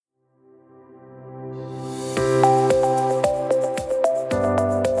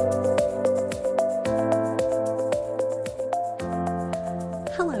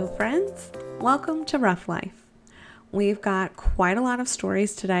Welcome to Rough Life. We've got quite a lot of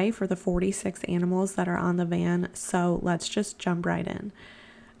stories today for the 46 animals that are on the van, so let's just jump right in.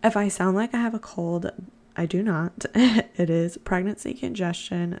 If I sound like I have a cold, I do not. It is pregnancy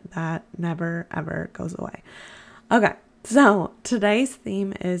congestion that never ever goes away. Okay, so today's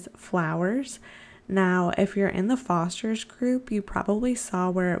theme is flowers. Now, if you're in the Fosters group, you probably saw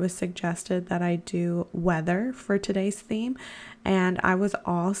where it was suggested that I do weather for today's theme, and I was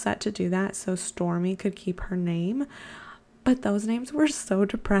all set to do that so Stormy could keep her name. But those names were so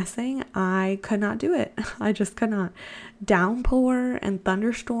depressing, I could not do it. I just could not. Downpour and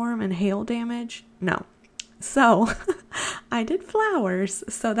thunderstorm and hail damage, no. So I did flowers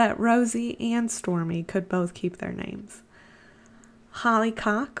so that Rosie and Stormy could both keep their names.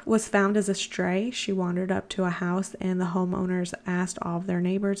 Hollycock was found as a stray. She wandered up to a house and the homeowners asked all of their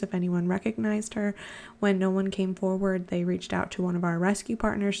neighbors if anyone recognized her. When no one came forward, they reached out to one of our rescue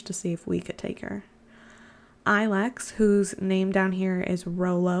partners to see if we could take her. Ilex, whose name down here is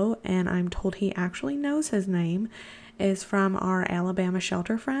Rolo, and I'm told he actually knows his name, is from our Alabama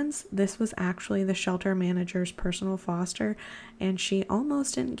shelter friends. This was actually the shelter manager's personal foster, and she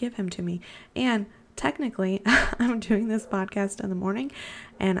almost didn't give him to me. And technically, I'm doing this podcast in the morning,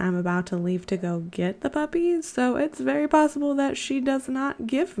 and I'm about to leave to go get the puppy, so it's very possible that she does not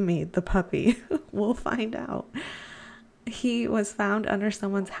give me the puppy. We'll find out. He was found under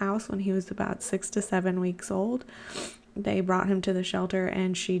someone's house when he was about 6 to 7 weeks old. They brought him to the shelter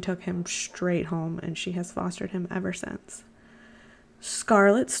and she took him straight home, and she has fostered him ever since.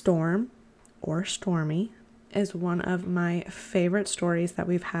 Scarlet Storm, or Stormy, is one of my favorite stories that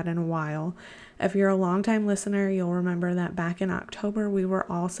we've had in a while. If you're a longtime listener, you'll remember that back in October, we were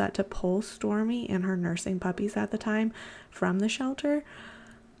all set to pull Stormy and her nursing puppies at the time from the shelter.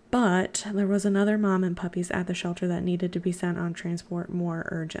 But there was another mom and puppies at the shelter that needed to be sent on transport more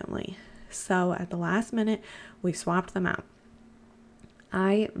urgently. So at the last minute, we swapped them out.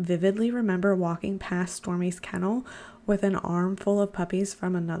 I vividly remember walking past Stormy's kennel with an armful of puppies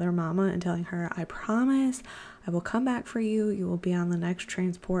from another mama and telling her, "I promise I will come back for you. You will be on the next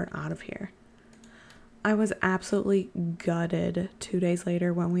transport out of here." I was absolutely gutted 2 days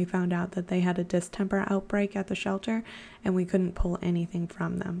later when we found out that they had a distemper outbreak at the shelter and we couldn't pull anything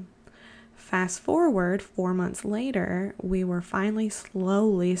from them. Fast forward 4 months later, we were finally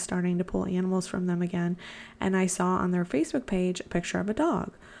slowly starting to pull animals from them again, and I saw on their Facebook page a picture of a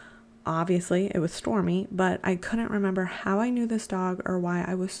dog. Obviously, it was Stormy, but I couldn't remember how I knew this dog or why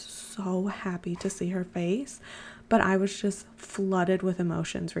I was so happy to see her face, but I was just flooded with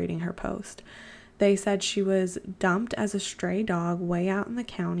emotions reading her post. They said she was dumped as a stray dog way out in the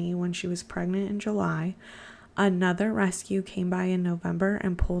county when she was pregnant in July. Another rescue came by in November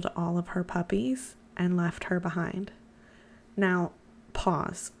and pulled all of her puppies and left her behind. Now,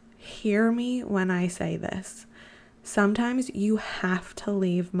 pause. Hear me when I say this. Sometimes you have to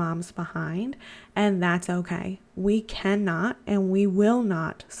leave moms behind, and that's okay. We cannot and we will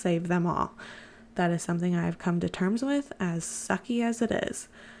not save them all. That is something I've come to terms with, as sucky as it is.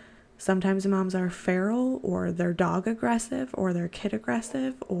 Sometimes moms are feral, or they're dog aggressive, or they're kid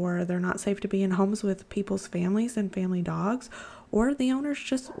aggressive, or they're not safe to be in homes with people's families and family dogs, or the owners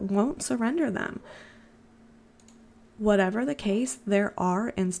just won't surrender them. Whatever the case, there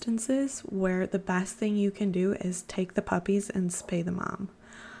are instances where the best thing you can do is take the puppies and spay the mom.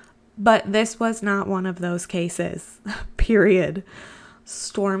 But this was not one of those cases, period.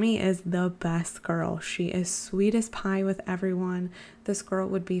 Stormy is the best girl. She is sweet as pie with everyone. This girl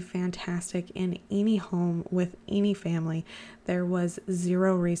would be fantastic in any home with any family. There was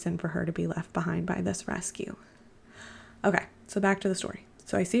zero reason for her to be left behind by this rescue. Okay, so back to the story.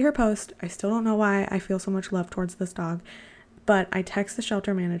 So I see her post. I still don't know why I feel so much love towards this dog, but I text the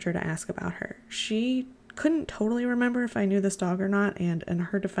shelter manager to ask about her. She couldn't totally remember if I knew this dog or not, and in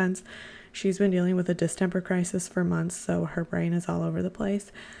her defense, she's been dealing with a distemper crisis for months, so her brain is all over the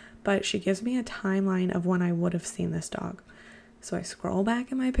place. But she gives me a timeline of when I would have seen this dog. So I scroll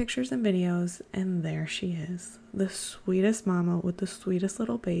back in my pictures and videos, and there she is, the sweetest mama with the sweetest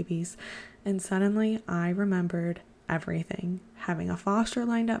little babies. And suddenly I remembered everything. Having a foster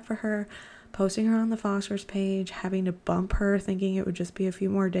lined up for her, posting her on the fosters page, having to bump her thinking it would just be a few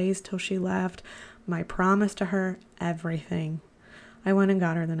more days till she left, my promise to her, everything. I went and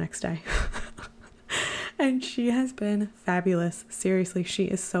got her the next day. And she has been fabulous. Seriously, she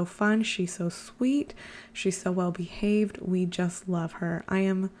is so fun. She's so sweet. She's so well behaved. We just love her. I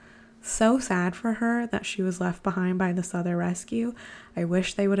am so sad for her that she was left behind by this other rescue. I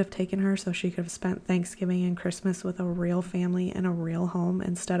wish they would have taken her so she could have spent Thanksgiving and Christmas with a real family in a real home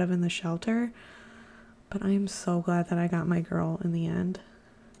instead of in the shelter. But I am so glad that I got my girl in the end.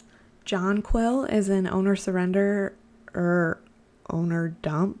 Jonquil is an owner surrender or owner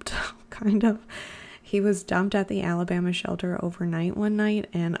dumped, kind of. He was dumped at the Alabama shelter overnight one night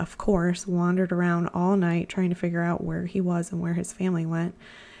and, of course, wandered around all night trying to figure out where he was and where his family went.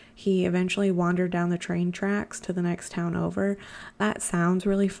 He eventually wandered down the train tracks to the next town over. That sounds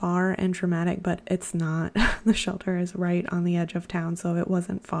really far and dramatic, but it's not. The shelter is right on the edge of town, so it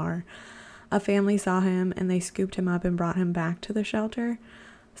wasn't far. A family saw him and they scooped him up and brought him back to the shelter.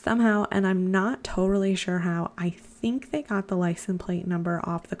 Somehow, and I'm not totally sure how, I think they got the license plate number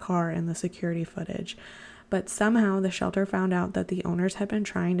off the car in the security footage. But somehow the shelter found out that the owners had been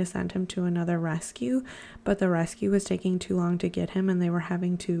trying to send him to another rescue, but the rescue was taking too long to get him and they were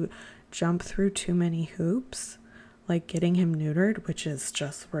having to jump through too many hoops, like getting him neutered, which is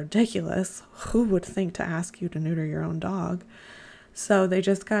just ridiculous. Who would think to ask you to neuter your own dog? So they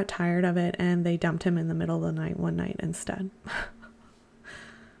just got tired of it and they dumped him in the middle of the night one night instead.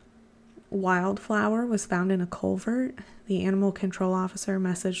 Wildflower was found in a culvert. The animal control officer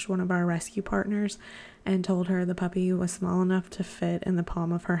messaged one of our rescue partners and told her the puppy was small enough to fit in the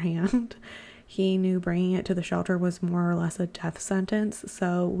palm of her hand. He knew bringing it to the shelter was more or less a death sentence,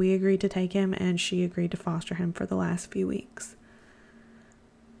 so we agreed to take him and she agreed to foster him for the last few weeks.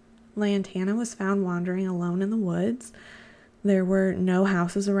 Lantana was found wandering alone in the woods. There were no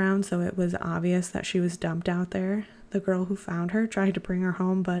houses around, so it was obvious that she was dumped out there. The girl who found her tried to bring her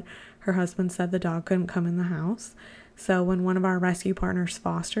home, but her husband said the dog couldn't come in the house. So when one of our rescue partners,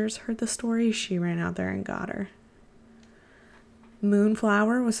 Fosters, heard the story, she ran out there and got her.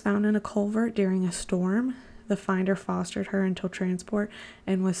 Moonflower was found in a culvert during a storm. The finder fostered her until transport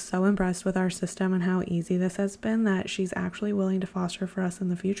and was so impressed with our system and how easy this has been that she's actually willing to foster for us in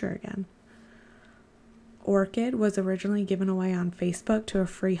the future again. Orchid was originally given away on Facebook to a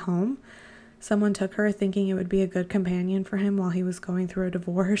free home. Someone took her thinking it would be a good companion for him while he was going through a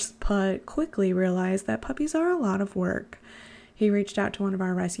divorce, but quickly realized that puppies are a lot of work. He reached out to one of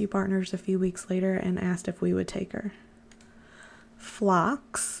our rescue partners a few weeks later and asked if we would take her.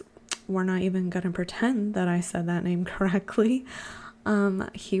 Phlox, we're not even going to pretend that I said that name correctly.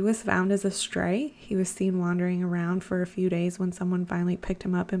 He was found as a stray. He was seen wandering around for a few days when someone finally picked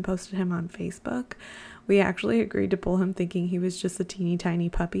him up and posted him on Facebook. We actually agreed to pull him thinking he was just a teeny tiny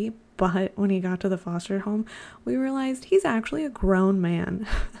puppy, but when he got to the foster home, we realized he's actually a grown man.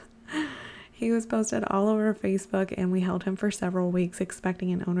 He was posted all over Facebook and we held him for several weeks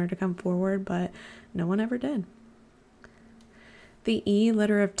expecting an owner to come forward, but no one ever did. The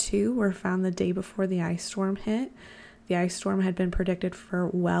litter of 2 were found the day before the ice storm hit. The ice storm had been predicted for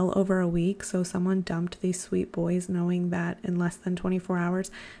well over a week, so someone dumped these sweet boys knowing that in less than 24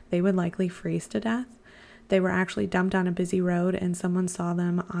 hours they would likely freeze to death. They were actually dumped on a busy road and someone saw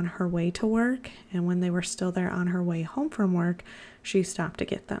them on her way to work, and when they were still there on her way home from work, she stopped to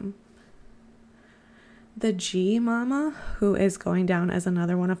get them. The G Mama, who is going down as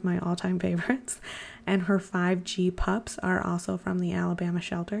another one of my all-time favorites, and her 5 G pups are also from the Alabama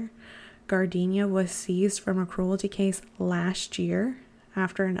shelter. Gardenia was seized from a cruelty case last year.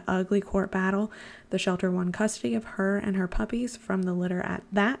 After an ugly court battle, the shelter won custody of her and her puppies from the litter at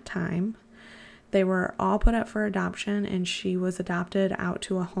that time. They were all put up for adoption, and she was adopted out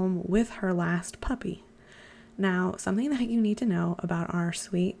to a home with her last puppy. Now, something that you need to know about our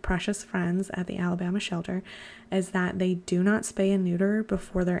sweet, precious friends at the Alabama shelter is that they do not spay and neuter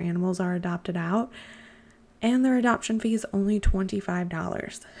before their animals are adopted out, and their adoption fee is only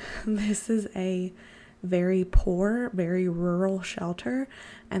 $25. This is a very poor, very rural shelter,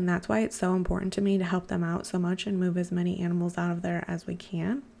 and that's why it's so important to me to help them out so much and move as many animals out of there as we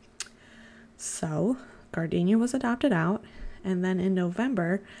can. So, Gardenia was adopted out, and then in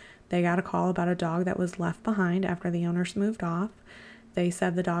November, they got a call about a dog that was left behind after the owners moved off. They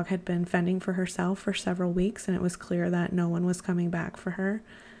said the dog had been fending for herself for several weeks, and it was clear that no one was coming back for her.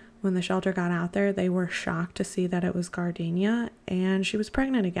 When the shelter got out there, they were shocked to see that it was Gardenia, and she was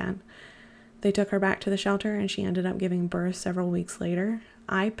pregnant again. They took her back to the shelter, and she ended up giving birth several weeks later.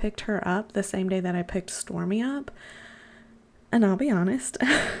 I picked her up the same day that I picked Stormy up, and I'll be honest,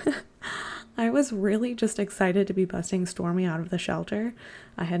 I was really just excited to be busting Stormy out of the shelter.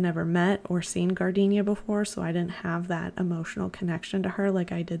 I had never met or seen Gardenia before, so I didn't have that emotional connection to her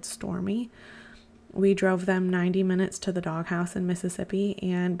like I did Stormy. We drove them 90 minutes to the doghouse in Mississippi,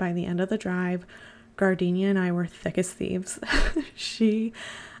 and by the end of the drive, Gardenia and I were thick as thieves. She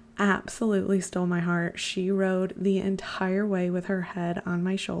absolutely stole my heart. She rode the entire way with her head on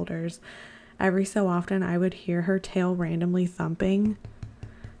my shoulders. Every so often, I would hear her tail randomly thumping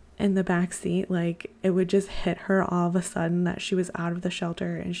in the back seat. Like, it would just hit her all of a sudden that she was out of the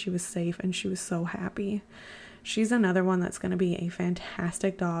shelter and she was safe, and she was so happy. She's another one that's going to be a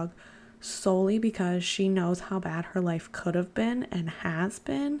fantastic dog solely because she knows how bad her life could have been and has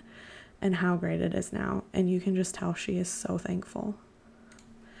been and how great it is now. And you can just tell she is so thankful.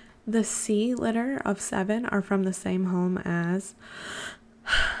 The C litter of 7 are from the same home as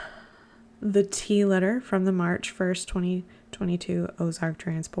the T litter from the March 1st, 2022 Ozark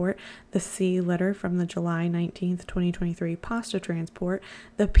transport, the C litter from the July 19th, 2023 pasta transport,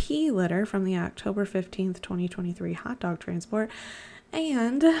 the P litter from the October 15th, 2023 hot dog transport,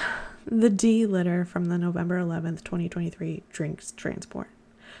 and the D litter from the November 11th, 2023 drinks transport.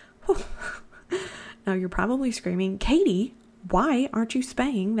 Now you're probably screaming, Katie, why aren't you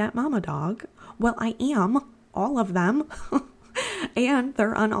spaying that mama dog? Well, I am, all of them. And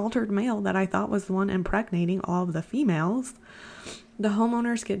their unaltered male that I thought was the one impregnating all of the females. The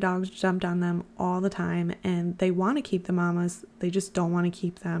homeowners get dogs dumped on them all the time, and they want to keep the mamas. They just don't want to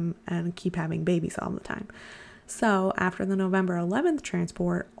keep them and keep having babies all the time. So after the November 11th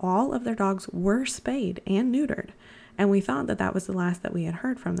transport, all of their dogs were spayed and neutered. And we thought that that was the last that we had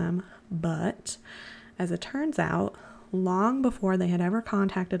heard from them. But as it turns out, long before they had ever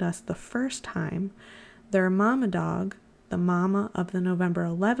contacted us the first time, their mama dog, the mama of the November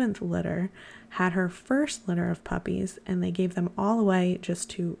 11th litter, had her first litter of puppies, and they gave them all away just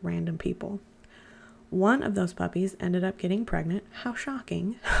to random people. One of those puppies ended up getting pregnant. How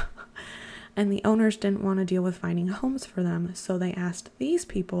shocking. And the owners didn't want to deal with finding homes for them, so they asked these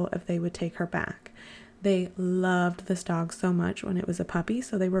people if they would take her back. They loved this dog so much when it was a puppy,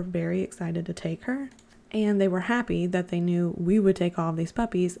 so they were very excited to take her. And they were happy that they knew we would take all of these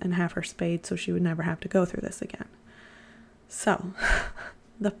puppies and have her spayed so she would never have to go through this again. So,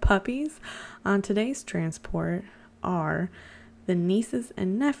 the puppies on today's transport are the nieces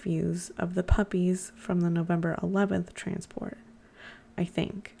and nephews of the puppies from the November 11th transport, I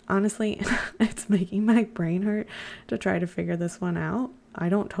think. Honestly, it's making my brain hurt to try to figure this one out. I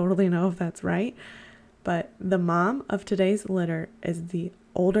don't totally know if that's right, but the mom of today's litter is the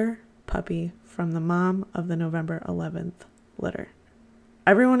older puppy from the mom of the November 11th litter.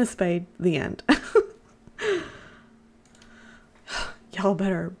 Everyone is spayed. The end. Y'all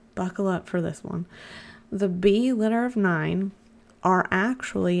better buckle up for this one. The B litter of 9 are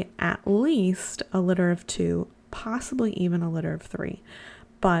actually at least a litter of 2, possibly even a litter of 3.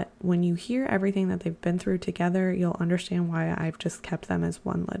 But when you hear everything that they've been through together, you'll understand why I've just kept them as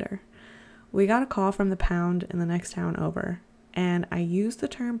 1 litter. We got a call from the pound in the next town over, and I use the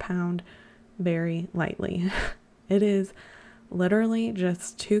term pound very lightly. It is literally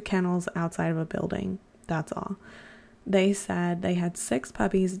just 2 kennels outside of a building. That's all. They said they had 6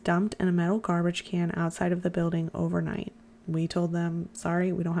 puppies dumped in a metal garbage can outside of the building overnight. We told them,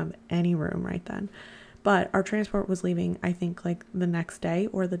 sorry, we don't have any room right then. But our transport was leaving, I think, like the next day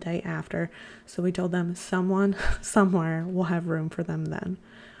or the day after. So we told them someone somewhere will have room for them then.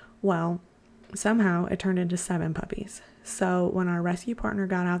 Well, somehow it turned into 7 puppies. So when our rescue partner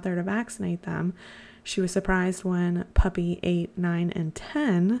got out there to vaccinate them, she was surprised when puppy 8, 9, and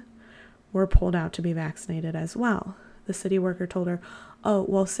 10 were pulled out to be vaccinated as well. The city worker told her, oh,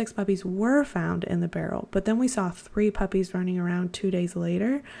 well, 6 puppies were found in the barrel, but then we saw 3 puppies running around 2 days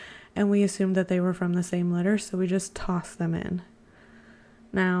later, and we assumed that they were from the same litter, so we just tossed them in.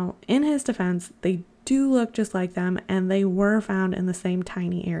 Now, in his defense, they do look just like them, and they were found in the same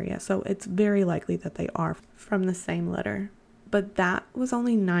tiny area, so it's very likely that they are from the same litter. But that was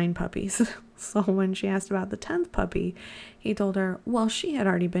only 9 puppies. So when she asked about the 10th puppy, he told her, well, she had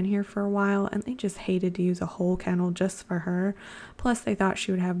already been here for a while and they just hated to use a whole kennel just for her. Plus they thought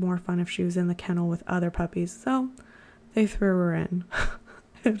she would have more fun if she was in the kennel with other puppies. So they threw her in.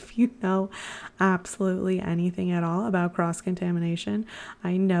 If you know absolutely anything at all about cross-contamination,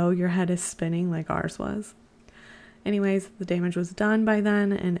 I know your head is spinning like ours was. Anyways, the damage was done by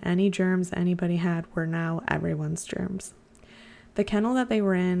then, and any germs anybody had were now everyone's germs. The kennel that they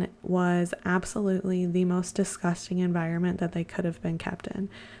were in was absolutely the most disgusting environment that they could have been kept in.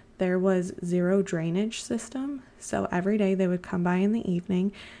 There was 0 drainage system, so every day they would come by in the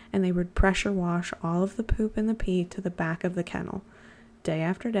evening and they would pressure wash all of the poop and the pee to the back of the kennel. Day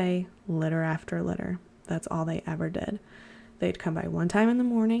after day, litter after litter. That's all they ever did. They'd come by one time in the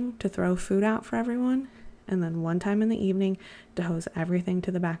morning to throw food out for everyone, and then one time in the evening to hose everything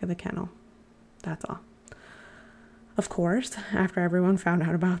to the back of the kennel. That's all. Of course, after everyone found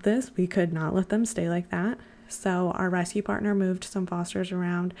out about this, we could not let them stay like that. So our rescue partner moved some fosters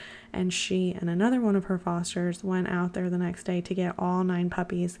around, and she and another one of her fosters went out there the next day to get all 9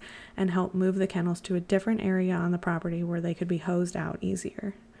 puppies and help move the kennels to a different area on the property where they could be hosed out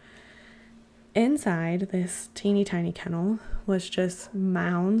easier. Inside this teeny tiny kennel was just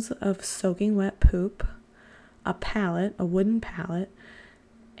mounds of soaking wet poop, a pallet, a wooden pallet,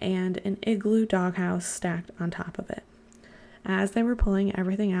 and an igloo doghouse stacked on top of it. As they were pulling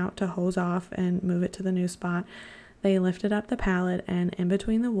everything out to hose off and move it to the new spot, they lifted up the pallet, and in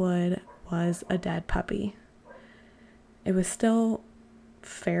between the wood was a dead puppy. It was still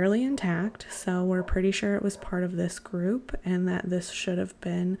fairly intact, so we're pretty sure it was part of this group and that this should have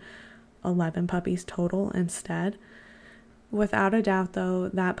been 11 puppies total instead. Without a doubt, though,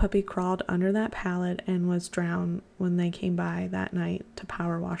 that puppy crawled under that pallet and was drowned when they came by that night to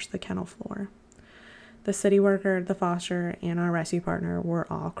power wash the kennel floor. The city worker, the foster, and our rescue partner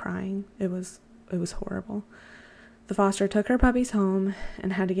were all crying. It was horrible. The foster took her puppies home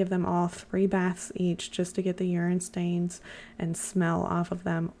and had to give them all 3 baths each just to get the urine stains and smell off of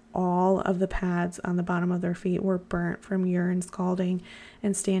them. All of the pads on the bottom of their feet were burnt from urine scalding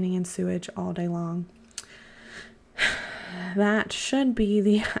and standing in sewage all day long. That should be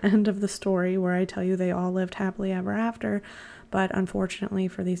the end of the story, where I tell you they all lived happily ever after, but unfortunately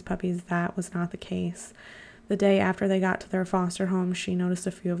for these puppies, that was not the case. The day after they got to their foster home, she noticed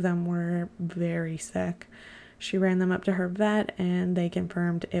a few of them were very sick. She ran them up to her vet, and they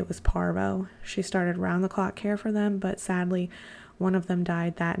confirmed it was parvo. She started round-the-clock care for them, but sadly, one of them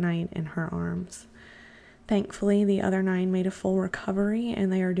died that night in her arms. Thankfully, the other 9 made a full recovery,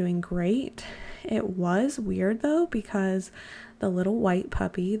 and they are doing great. It was weird, though, because the little white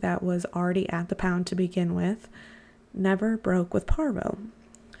puppy that was already at the pound to begin with never broke with parvo.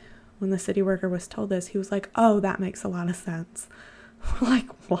 When the city worker was told this, he was like, "Oh, that makes a lot of sense." We're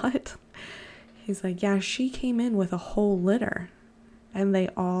like, "What?" He's like, "Yeah, she came in with a whole litter, and they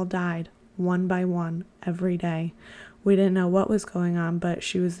all died one by one every day. We didn't know what was going on, but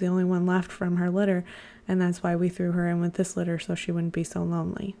she was the only one left from her litter, and that's why we threw her in with this litter so she wouldn't be so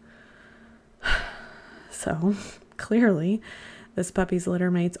lonely." So, clearly, this puppy's litter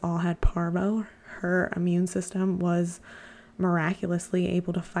mates all had parvo. Her immune system was miraculously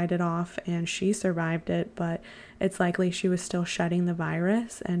able to fight it off, and she survived it, but it's likely she was still shedding the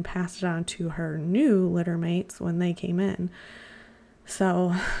virus and passed it on to her new litter mates when they came in.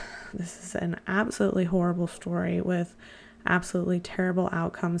 So this is an absolutely horrible story with absolutely terrible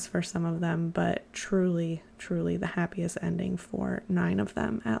outcomes for some of them, but truly, truly the happiest ending for 9 of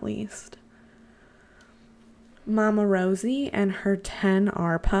them at least. Mama Rosie and her 10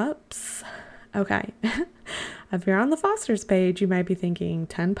 R pups. Okay, if you're on the fosters page, you might be thinking,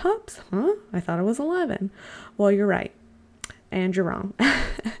 10 pups? Huh? I thought it was 11. Well, you're right. And you're wrong.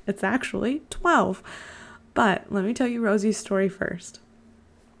 It's actually 12. But let me tell you Rosie's story first.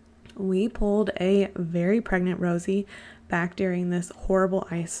 We pulled a very pregnant Rosie back during this horrible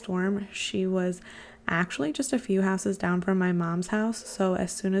ice storm. She was actually just a few houses down from my mom's house, so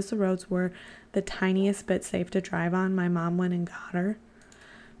as soon as the roads were the tiniest bit safe to drive on, my mom went and got her.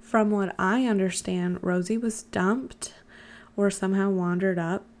 From what I understand, Rosie was dumped or somehow wandered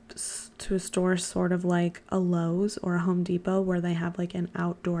up to a store sort of like a Lowe's or a Home Depot where they have like an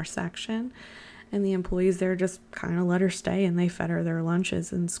outdoor section, and the employees there just kind of let her stay and they fed her their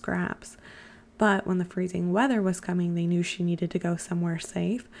lunches and scraps. But when the freezing weather was coming, they knew she needed to go somewhere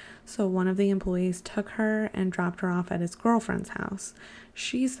safe, so one of the employees took her and dropped her off at his girlfriend's house.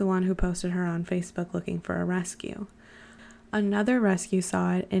 She's the one who posted her on Facebook looking for a rescue. Another rescue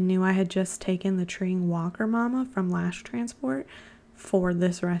saw it and knew I had just taken the treeing walker mama from last transport for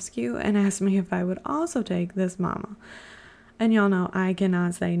this rescue and asked me if I would also take this mama. And y'all know I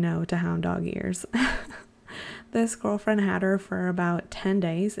cannot say no to hound dog ears. This girlfriend had her for about 10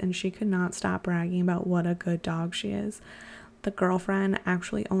 days and she could not stop bragging about what a good dog she is. The girlfriend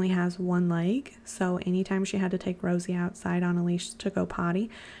actually only has one leg, so anytime she had to take Rosie outside on a leash to go potty,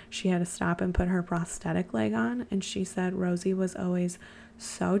 she had to stop and put her prosthetic leg on, and she said Rosie was always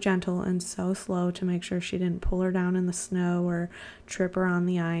so gentle and so slow to make sure she didn't pull her down in the snow or trip her on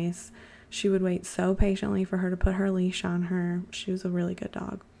the ice. She would wait so patiently for her to put her leash on her. She was a really good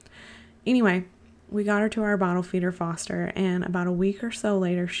dog. Anyway, we got her to our bottle feeder foster, and about a week or so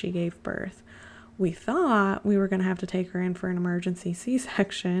later, she gave birth. We thought we were going to have to take her in for an emergency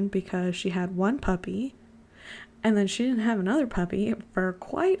C-section because she had one puppy, and then she didn't have another puppy for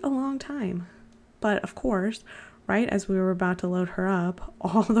quite a long time. But of course, right as we were about to load her up,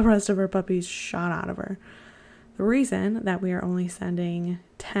 all the rest of her puppies shot out of her. The reason that we are only sending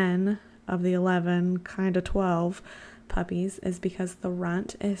 10 of the 11, kind of 12 puppies is because the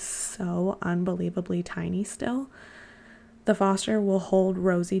runt is so unbelievably tiny still. The foster will hold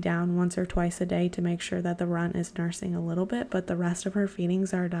Rosie down once or twice a day to make sure that the runt is nursing a little bit, but the rest of her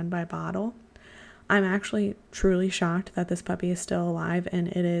feedings are done by bottle. I'm actually truly shocked that this puppy is still alive, and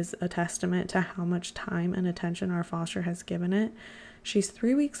it is a testament to how much time and attention our foster has given it. She's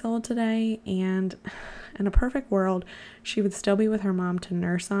 3 weeks old today, and in a perfect world, she would still be with her mom to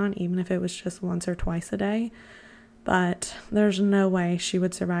nurse on, even if it was just once or twice a day. But there's no way she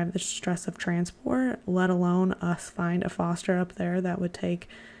would survive the stress of transport, let alone us find a foster up there that would take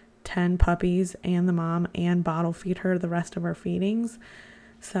 10 puppies and the mom and bottle feed her the rest of her feedings.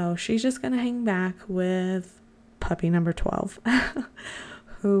 So she's just going to hang back with puppy number 12,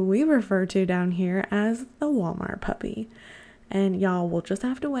 who we refer to down here as the Walmart puppy. And y'all will just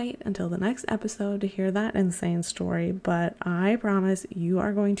have to wait until the next episode to hear that insane story. But I promise you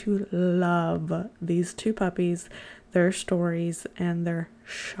are going to love these 2 puppies, their stories, and their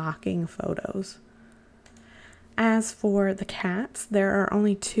shocking photos. As for the cats, there are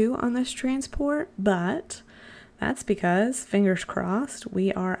only 2 on this transport, but that's because, fingers crossed,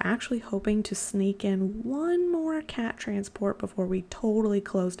 we are actually hoping to sneak in 1 more cat transport before we totally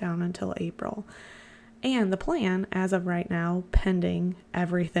close down until April. And the plan, as of right now, pending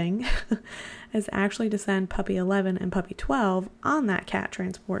everything, is actually to send puppy 11 and puppy 12 on that cat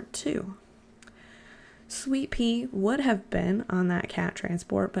transport too. Sweet Pea would have been on that cat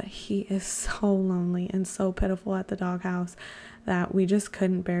transport, but he is so lonely and so pitiful at the doghouse that we just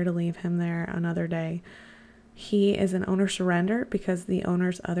couldn't bear to leave him there another day. He is an owner surrender because the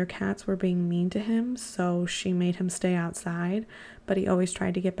owner's other cats were being mean to him, so she made him stay outside, but he always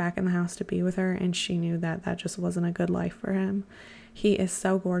tried to get back in the house to be with her, and she knew that that just wasn't a good life for him. He is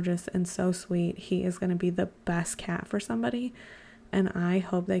so gorgeous and so sweet. He is going to be the best cat for somebody, and I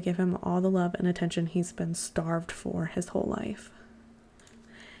hope they give him all the love and attention he's been starved for his whole life.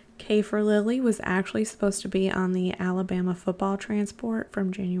 K for Lily was actually supposed to be on the Alabama football transport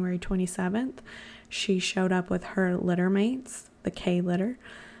from January 27th. She showed up with her litter mates, the K litter,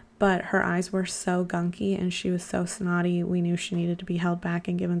 but her eyes were so gunky and she was so snotty, we knew she needed to be held back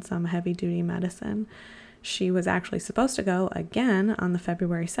and given some heavy-duty medicine. She was actually supposed to go again on the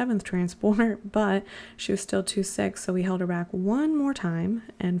February 7th transport, but she was still too sick, so we held her back 1 more time,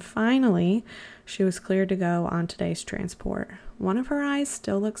 and finally, she was cleared to go on today's transport. One of her eyes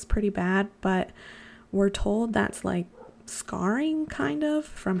still looks pretty bad, but we're told that's like scarring, kind of,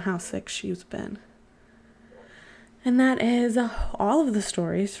 from how sick she's been. And that is all of the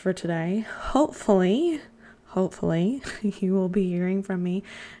stories for today. Hopefully, you will be hearing from me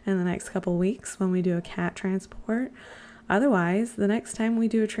in the next couple weeks when we do a cat transport. Otherwise, the next time we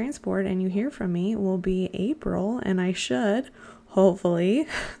do a transport and you hear from me will be April, and I should, hopefully,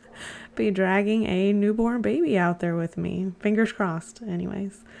 be dragging a newborn baby out there with me. Fingers crossed,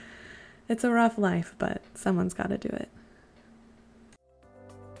 anyways. It's a rough life, but someone's got to do it.